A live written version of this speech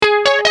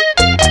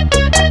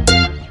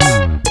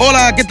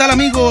Hola, ¿qué tal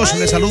amigos?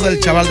 Les saluda el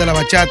chaval de la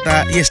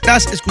bachata y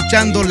estás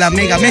escuchando la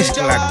Mega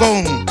Mezcla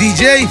con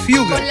DJ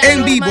Fugger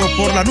en vivo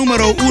por la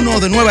número 1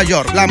 de Nueva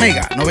York, la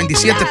Mega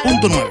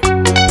 97.9.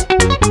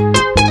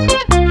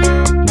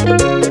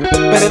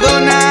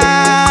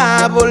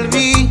 Perdona,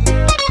 volví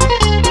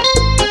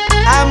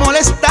a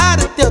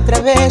molestarte otra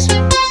vez.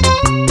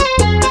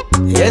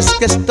 Y es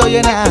que estoy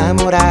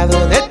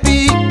enamorado de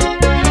ti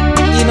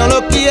y no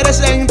lo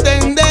quieres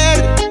entender.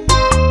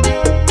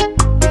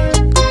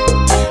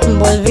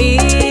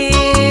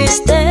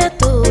 Volviste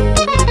tú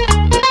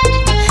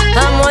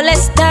a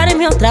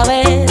molestarme otra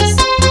vez.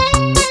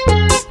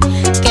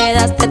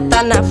 Quedaste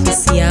tan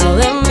aficiado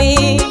de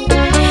mí.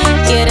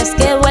 ¿Quieres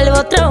que vuelva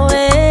otra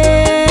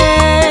vez?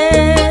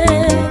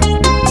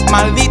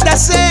 Maldita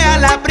sea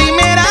la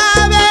primera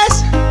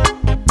vez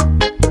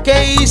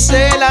que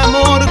hice el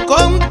amor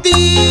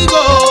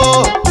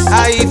contigo.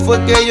 Ahí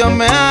fue que yo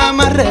me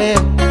amarré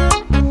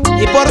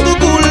y por tu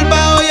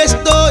culpa hoy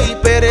estoy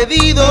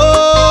perdido.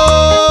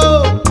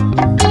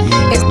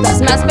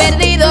 Estás más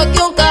perdido que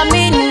un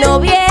camino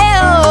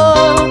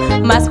viejo,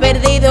 más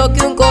perdido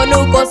que un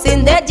conuco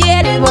sin de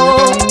hierbo.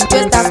 Tú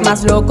estás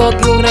más loco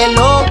que un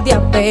reloj de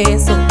a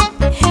peso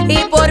y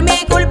por mi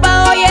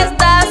culpa hoy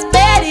estás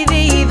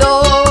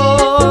perdido.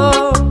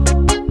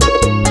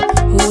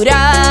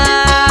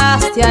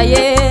 Juraste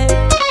ayer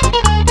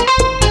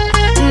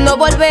no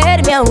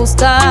volverme a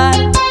buscar,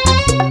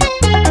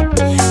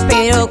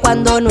 pero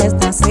cuando no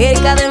estás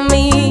cerca de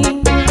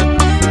mí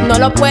no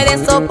lo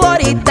puedes soportar.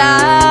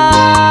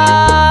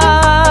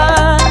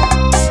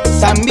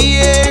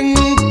 También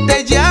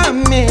te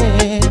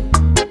llamé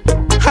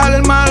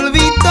al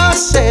maldito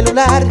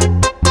celular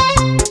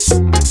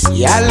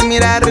y al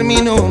mirar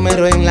mi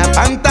número en la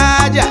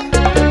pantalla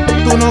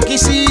tú no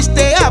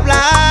quisiste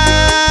hablar.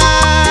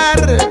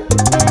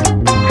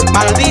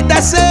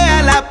 Maldita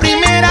sea la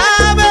primera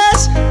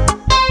vez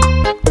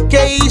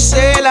que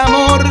hice el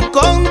amor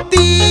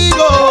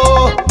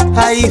contigo.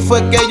 Ahí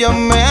fue que yo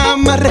me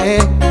amarré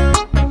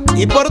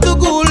y por tu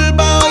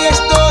culpa hoy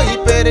estoy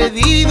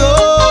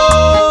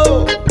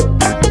perdido.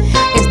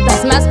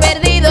 Estás más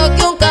perdido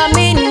que un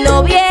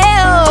camino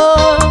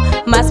viejo,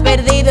 más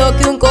perdido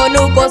que un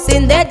conuco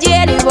sin de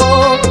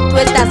hierbo. Tú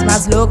estás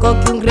más loco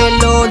que un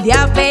reloj de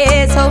a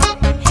peso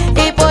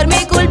y por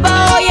mi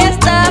culpa hoy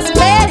estás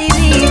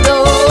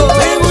perdido.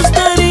 Me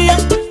gustaría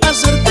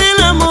hacerte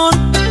el amor,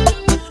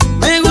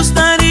 me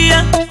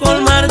gustaría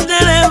colmarte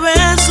de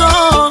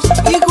besos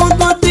y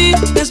junto a ti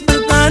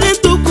despertar en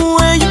tu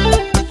cuello.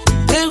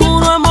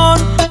 Seguro amor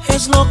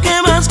es lo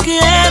que más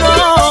quiero,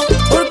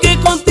 porque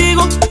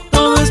contigo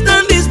todo es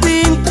tan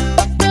distinto.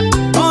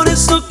 Por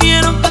eso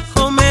quiero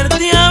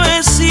comerte a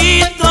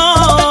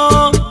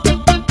besito,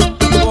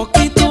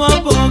 poquito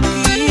a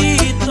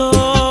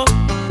poquito,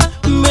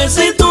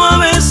 besito a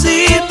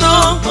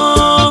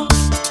besito,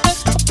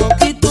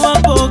 poquito a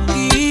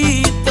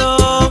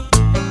poquito,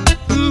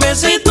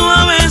 besito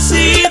a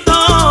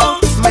besito.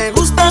 Me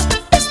gusta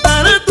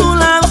estar a tu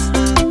lado,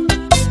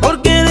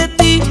 porque de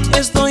ti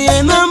estoy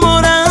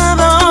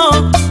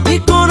enamorado. Mi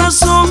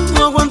corazón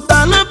no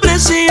aguanta la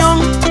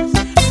presión,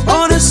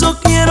 por eso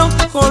quiero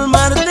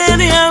colmarte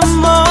de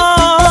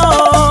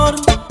amor.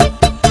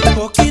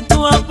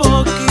 Poquito a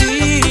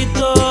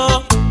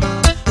poquito,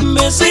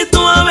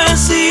 besito a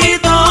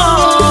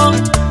besito,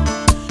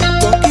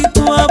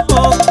 poquito a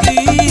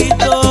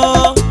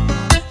poquito,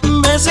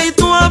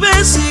 besito a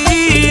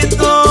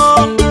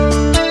besito.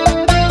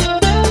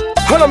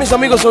 Hola mis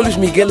amigos, soy Luis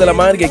Miguel de la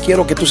Marga y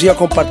quiero que tú sigas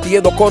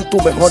compartiendo con tu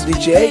mejor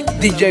DJ,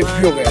 DJ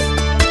Fugger.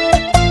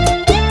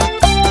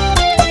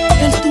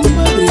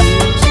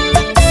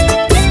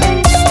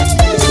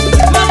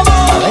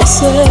 A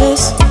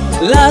veces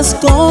las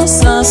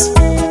cosas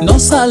no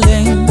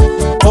salen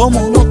como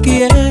uno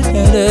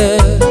quiere.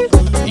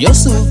 Yo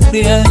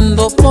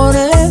sufriendo por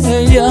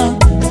ella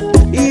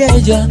y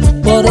ella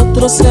por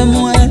otro se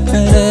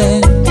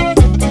muere.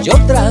 Yo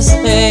tras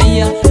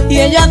ella y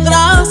ella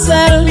tras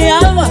él, mi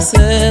alma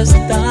se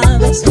está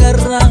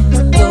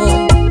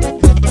desgarrando.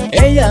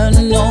 Ella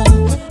no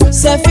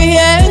se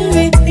fija en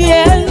mi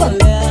piel, no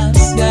le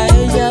hace a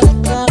ella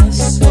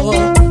caso.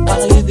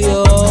 Ay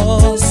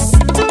Dios,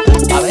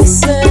 a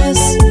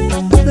veces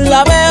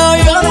la veo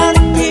llorar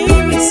y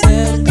mi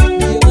ser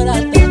llora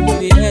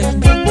también.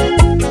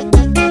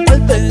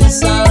 El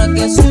pensar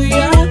que su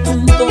llanto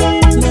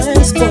no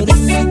es por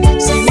mí,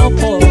 sino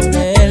por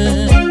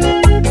él.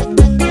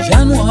 Ya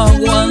no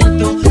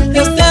aguanto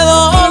este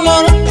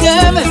dolor que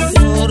me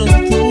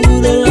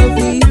tortura la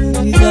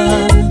vida.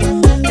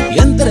 Y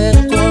entre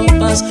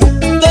copas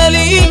de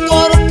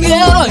licor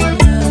quiero hallar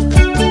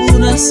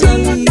una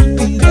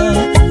salida.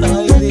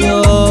 Ay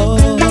Dios,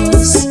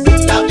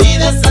 La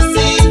vida es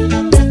así,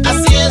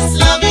 así es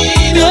la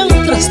vida.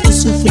 mientras tú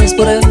sufres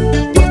por él,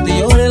 por ti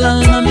llora el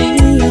alma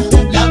mía.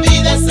 La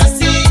vida es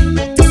así,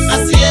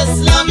 así es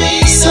la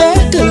vida. Sé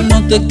que él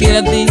no te quiere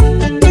a ti,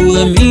 tú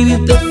de mí ni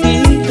te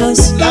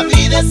fijas. La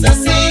vida es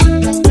así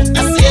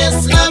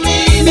es la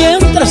vida.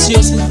 Mientras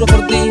yo sufro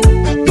por ti,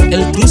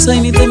 él cruza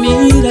y ni te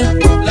mira.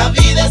 La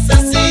vida es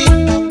así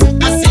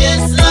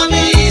es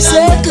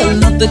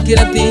te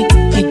quiere a ti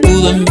y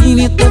tú de mí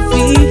ni te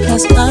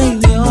fijas. Ay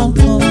Dios,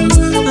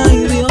 ay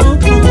Dios.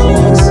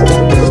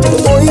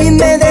 Hoy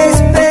me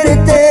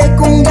desperté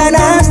con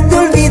ganas de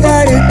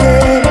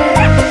olvidarte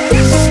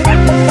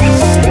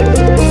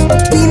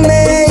y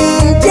me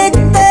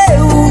inyecté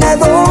una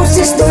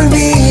dosis de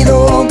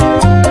olvido.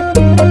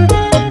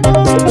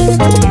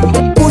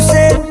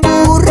 Puse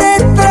tu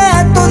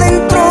retrato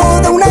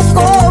dentro de una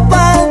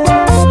copa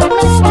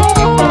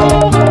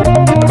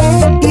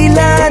y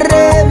la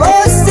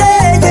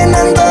rebosé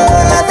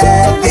llenándola de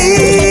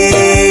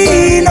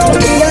vino,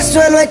 y al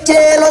suelo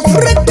eché los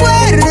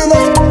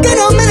recuerdos que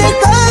no me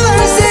dejaban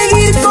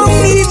seguir con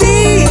mi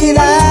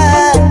vida.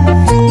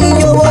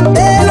 Y yo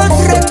boté los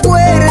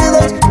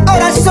recuerdos,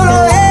 ahora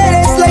solo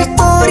eres la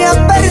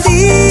historia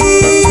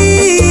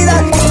perdida.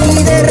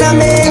 Y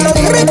derramé los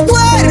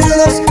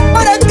recuerdos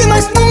para que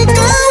más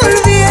nunca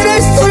volviera a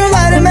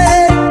estorbarme.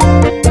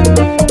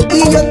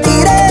 Y yo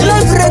tiré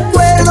los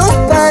recuerdos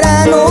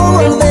para no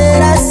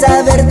volver a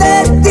saber de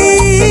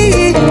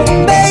ti,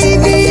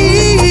 baby.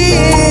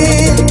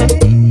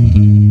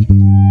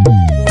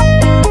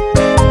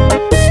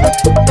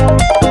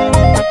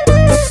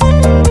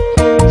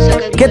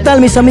 ¿Qué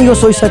tal, mis amigos?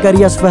 Soy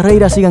Zacarías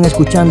Ferreira. Sigan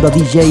escuchando a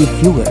DJ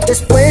Fugger.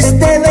 Después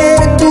de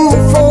ver tu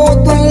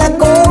foto en la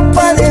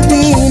copa de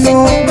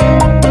vino,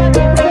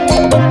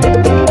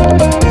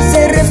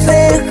 se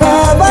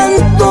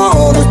reflejaban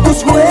todos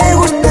tus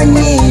juegos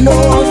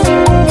dañinos,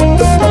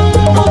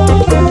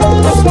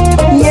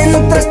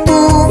 mientras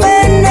tu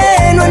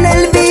veneno en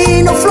el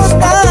vino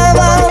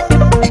flotaba.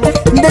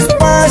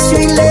 Despacio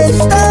y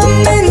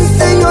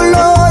lentamente yo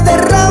lo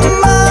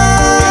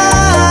derramaba,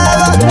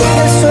 y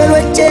al suelo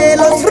eché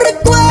los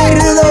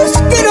recuerdos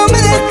que no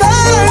me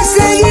dejaban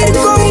seguir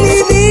con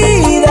mi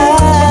vida.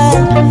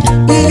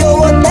 Y yo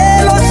boté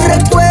los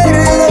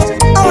recuerdos,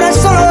 ahora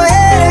solo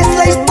eres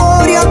la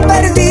historia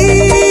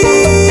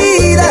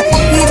perdida.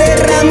 Y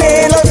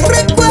derramé los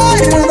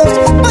recuerdos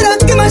para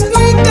que más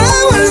nunca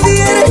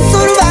volviera a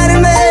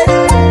estorbarme.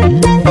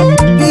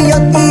 Y yo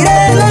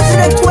tiré los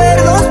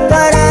recuerdos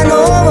para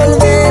no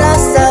volver a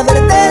saber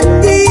de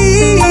ti,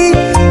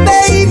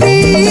 baby.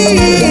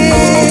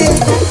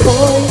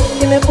 Hoy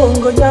que me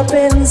pongo yo a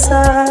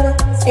pensar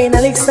en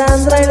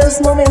Alexandra y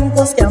los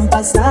momentos que han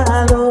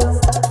pasado,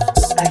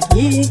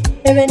 aquí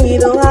he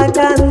venido a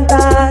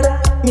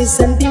cantar mis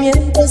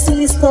sentimientos y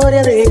la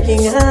historia de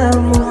quien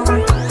amo.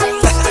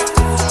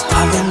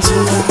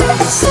 Aventura,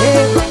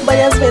 sé,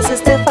 varias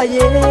veces te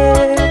fallé,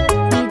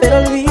 pero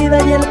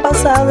olvida y el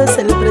pasado es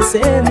el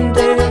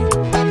presente.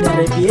 Me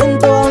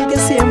arrepiento aunque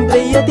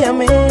siempre yo te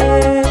amé,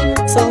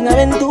 son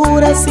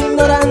aventuras,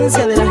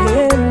 ignorancia de la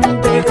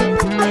gente.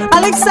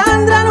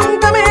 Alexandra,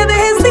 nunca me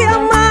dejes de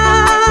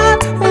amar,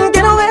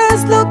 que no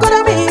ves lo que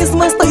ahora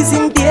mismo estoy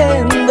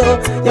sintiendo.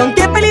 Y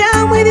aunque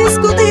peleamos y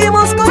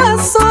discutimos,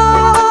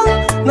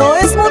 corazón, no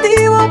es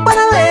motivo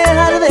para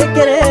dejar de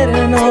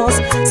querernos.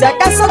 Si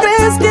acaso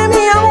crees que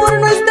mi amor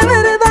no es de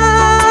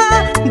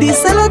verdad,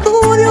 díselo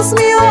tú, Dios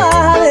mío,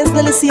 baja desde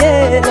el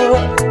cielo.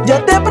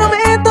 Yo te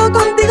prometo,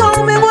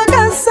 contigo me voy a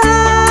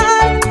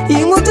casar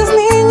y muchos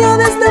niños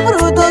de este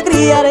fruto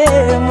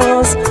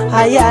criaremos.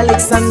 Ay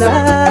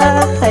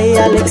Alexandra, ay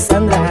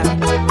Alexandra,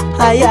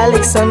 ay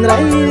Alexandra,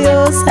 ay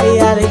Dios, ay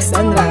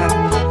Alexandra,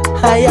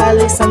 ay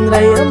Alexandra,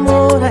 ay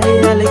amor,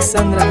 ay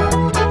Alexandra,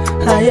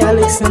 ay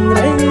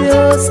Alexandra, ay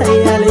Dios,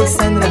 ay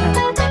Alexandra.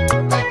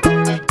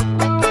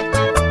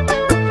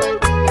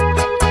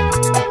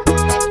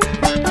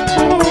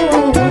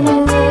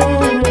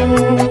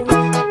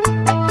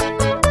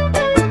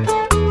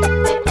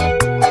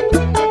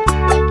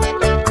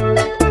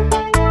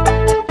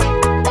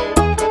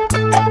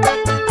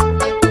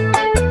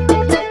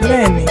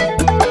 Lenny,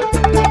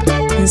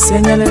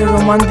 enséñale lo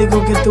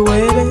romántico que tú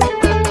eres.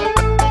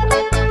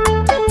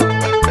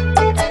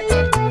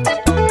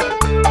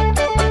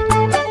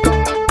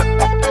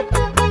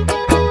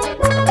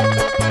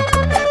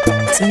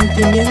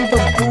 Sentimiento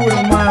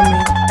puro, mami,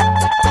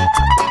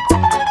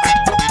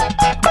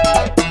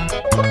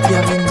 de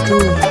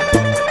aventura.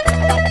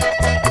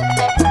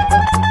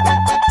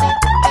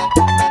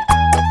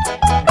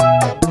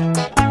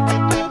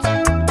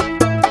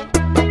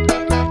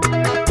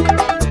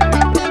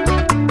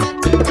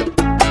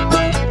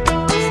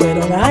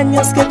 Fueron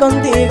años que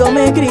contigo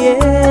me crié,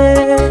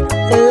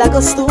 la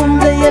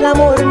costumbre y el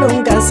amor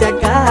nunca se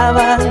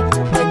acaban.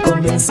 Me he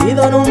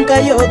convencido, nunca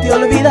yo te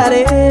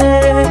olvidaré.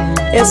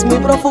 Es muy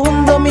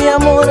profundo mi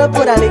amor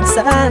por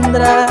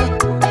Alexandra,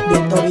 de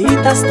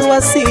toditas tú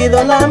has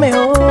sido la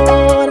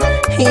mejor.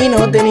 Y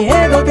no te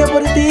niego que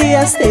por ti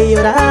hasta he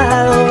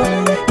llorado.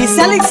 Y si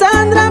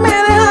Alexandra me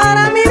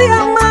dejara a mí de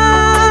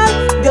amar,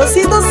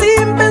 Diosito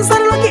sin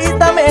pensarlo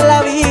quítame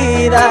la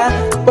vida,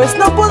 pues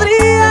no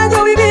podría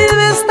yo vivir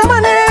de esta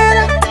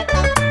manera,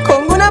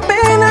 con una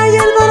pena y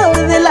el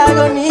dolor de la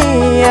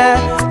agonía.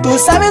 Tú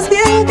sabes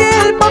bien que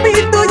el papi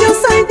tuyo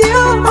soy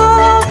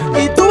yo,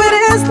 y tú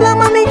eres la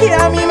mami que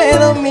a mí me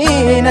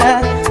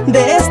domina.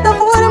 De esta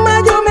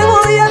forma yo me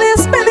voy a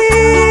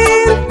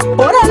despedir,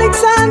 por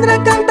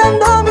Alexandra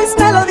cantando mis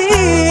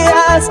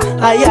melodías.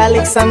 Ay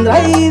Alexandra, Alexandra,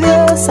 ay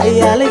Dios,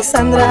 ay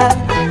Alexandra.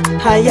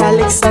 Ay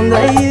Alexandra,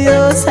 ay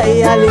Dios,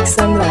 ay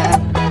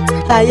Alexandra.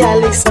 Ay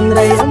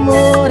Alexandra, ay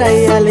amor,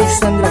 ay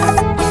Alexandra.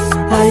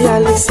 Ay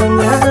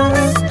Alexandra,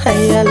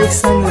 ay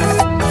Alexandra.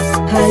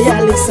 Ay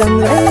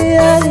Alexandra, ay,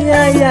 ay,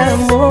 ay,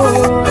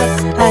 amor.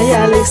 Ay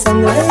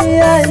Alexandra,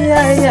 ay, ay,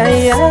 ay,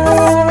 ay,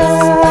 ay.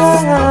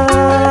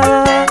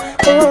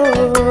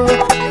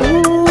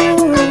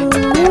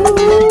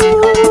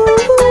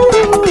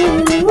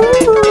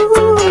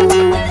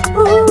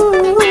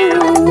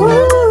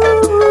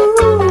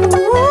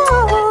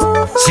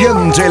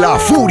 Siente la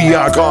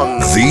furia con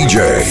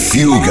DJ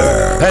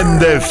Fugger en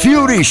The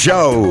Fury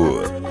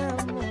Show.